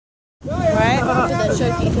What? That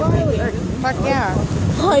sharky can bring here. Fuck yeah.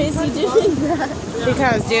 Why is he doing that?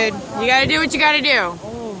 Because, dude, you gotta do what you gotta do.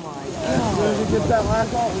 Oh my god. As soon as we get that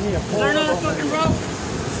last one, we need a Is there another fucking rope?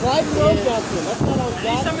 slide the rope up to him. That's not all I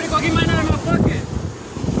need somebody to go get mine out of my bucket.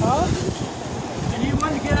 Huh? I need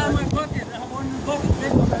one to get out of my bucket. I have one in the bucket, big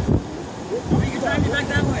one. Or you can drive me back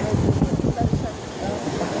that way.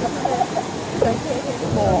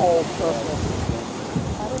 Oh, circle.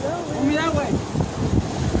 Pull me that way.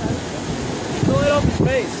 Fill it up his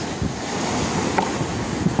face.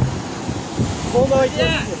 Pull no,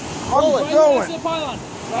 Yeah. pull it, Right throw next to the pylon.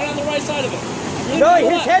 Right on the right side of it. No,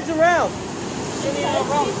 his head's around.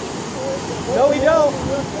 No, we don't.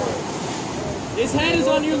 His head is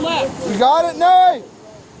on your left. You got it, no.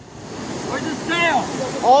 Where's his tail?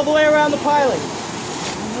 All the way around the piling.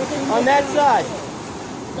 On that side.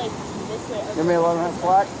 Give me a 11.5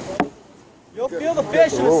 slack. You'll feel the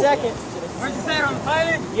fish in a second. Where's his head on the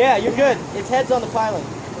piling? Yeah, you're good. Its head's on the piling.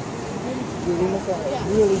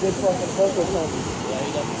 Really good fucking focus on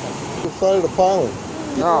the side of the piling.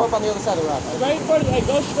 No. Up on the other side of the rock. Right in front of you. Hey,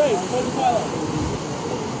 go straight. In front of the pylon.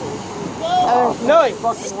 No,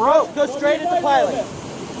 go straight at the piling.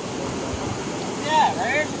 Yeah,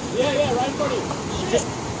 right? Yeah, right in front of you. Just,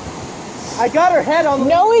 I got her head on the...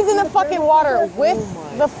 No, he's in the fucking water with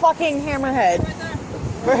the fucking hammerhead.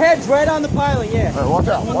 Her head's right on the piling, yeah. Hey, watch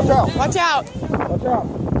out, watch out. Watch out. Watch out.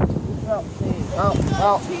 Out,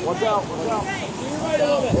 out, watch out, watch out.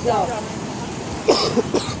 Watch out.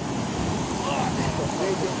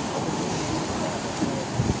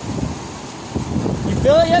 You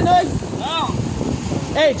feel it yet, Noy? No.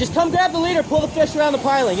 Hey, just come grab the leader, pull the fish around the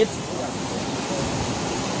piling. I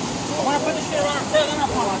want to put this shit around our tail, then I'll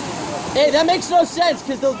pull it. Hey, that makes no sense,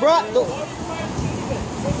 because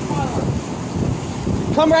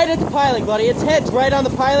come right at the piling, buddy. Its head's right on the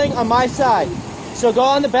piling on my side. So go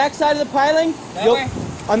on the back side of the piling. That way?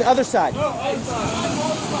 On the other side. I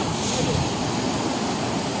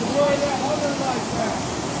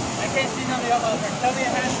can't see none of the other. Tell me a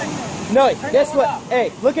hand signal. Noy, guess what?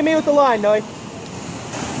 Hey, look at me with the line, Noy.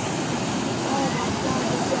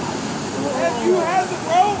 You have the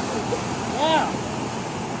rope? Yeah.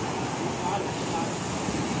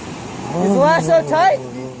 Is the lasso tight?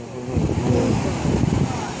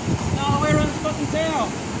 No, way around his fucking tail.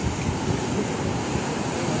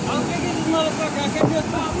 How big is this motherfucker? I can't do it.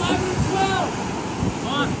 11 and 12.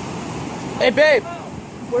 Come on. Hey, babe.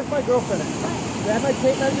 Where's my girlfriend? Did I have my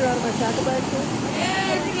tape measure out of my tackle bag too?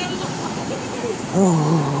 Yeah, get out of the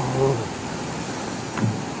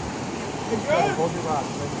You good? Hold your rock.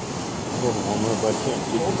 Hold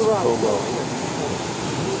the rock.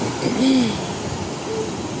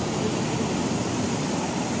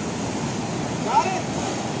 Got it?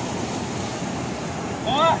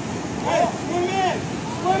 All right. Hey, swim in.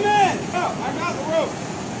 Swim in. Oh, I got the rope.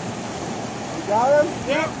 You got him?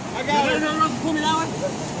 Yep, I got it. You got pull me that way?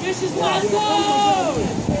 Fish is lasso!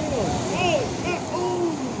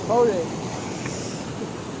 Hold it.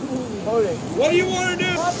 Hold it. What do you want to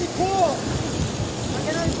do? That'd be cool. I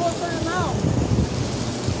can only pull a certain amount.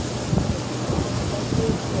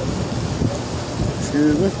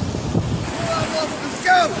 Excuse me. Let's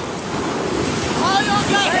go! Oh, y'all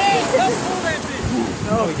got hands! Let's pull that bitch!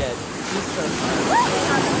 No, we did.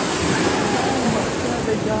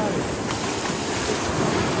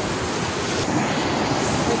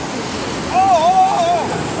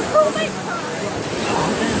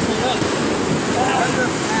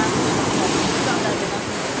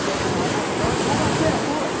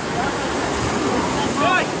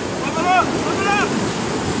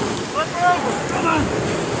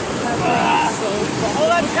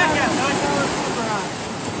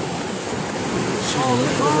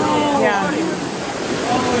 Yeah.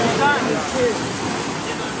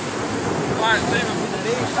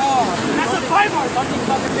 That's a fight mark!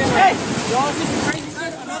 Hey! You want to see some crazy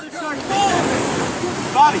shit? Another shark.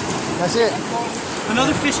 Bobby! That's it.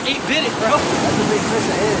 Another fish ate bit it, bro. That's a big fish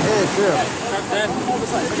that ate it too.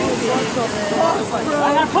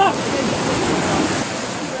 I got pumped!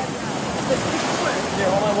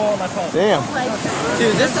 Damn.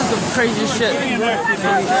 Dude, this is some crazy shit.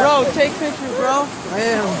 Bro, take pictures, bro.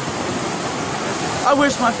 Damn. I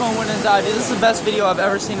wish my phone wouldn't have died, dude. This is the best video I've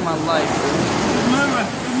ever seen in my life.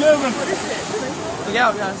 Moving. Look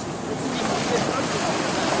out, guys.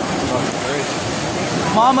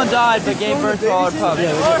 Mama died but gave birth to all her pups.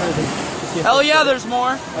 Hell yeah, there's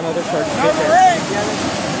more. Another shark.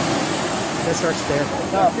 That shark's there.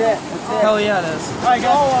 That's it. Hell yeah, it is. Alright,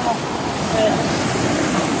 go.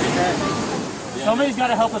 Somebody's got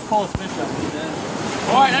to help us pull this fish up.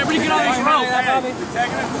 Alright, everybody get on this rope.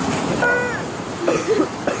 Hey.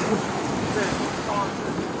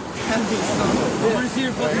 want to see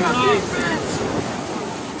your fucking dog.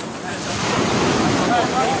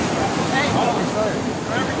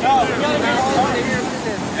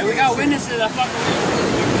 Hey, we got witnesses. I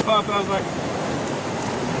fucking pop. I was like,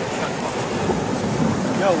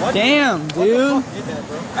 Yo, what? Damn, dude.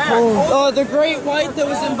 Oh, the great white that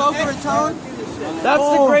was in Boca Raton?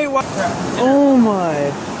 That's the great white. Oh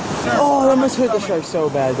my. Oh, that must hurt the shark so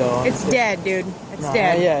bad though. It's dead, dude. It's Nah,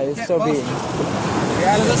 dead. yeah, it's so beaten.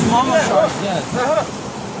 Yeah, that's mama shark, yes.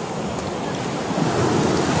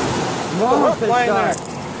 Mama fish shark.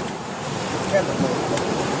 This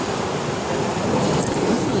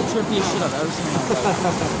is the trippiest shit I've ever seen in my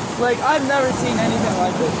life. Like, I've never seen anything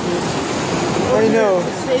like this, dude. I know.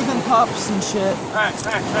 Saving pups and shit.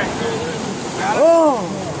 Oh!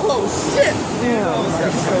 Oh, shit!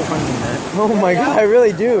 Oh my god, I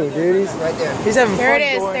really do, dude. He's right there. He's having There fun.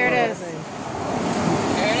 it is, going there it on. is.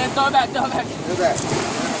 There it is, throw it back, throw it back. Do that.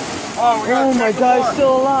 Oh my god, he's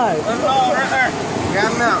still alive. right there.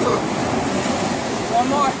 Grab him out. One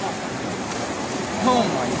more. Oh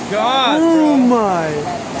my god, Oh bro. my.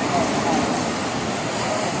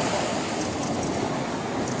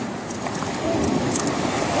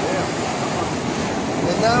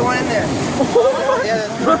 There's another one in there. Yeah,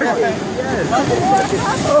 there's one.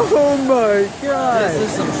 Oh my god. This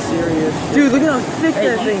is some serious shit. Dude, look at how thick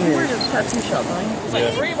that thing You were is. just tattoo shop, right? It's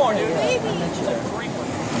like 3 more, dude.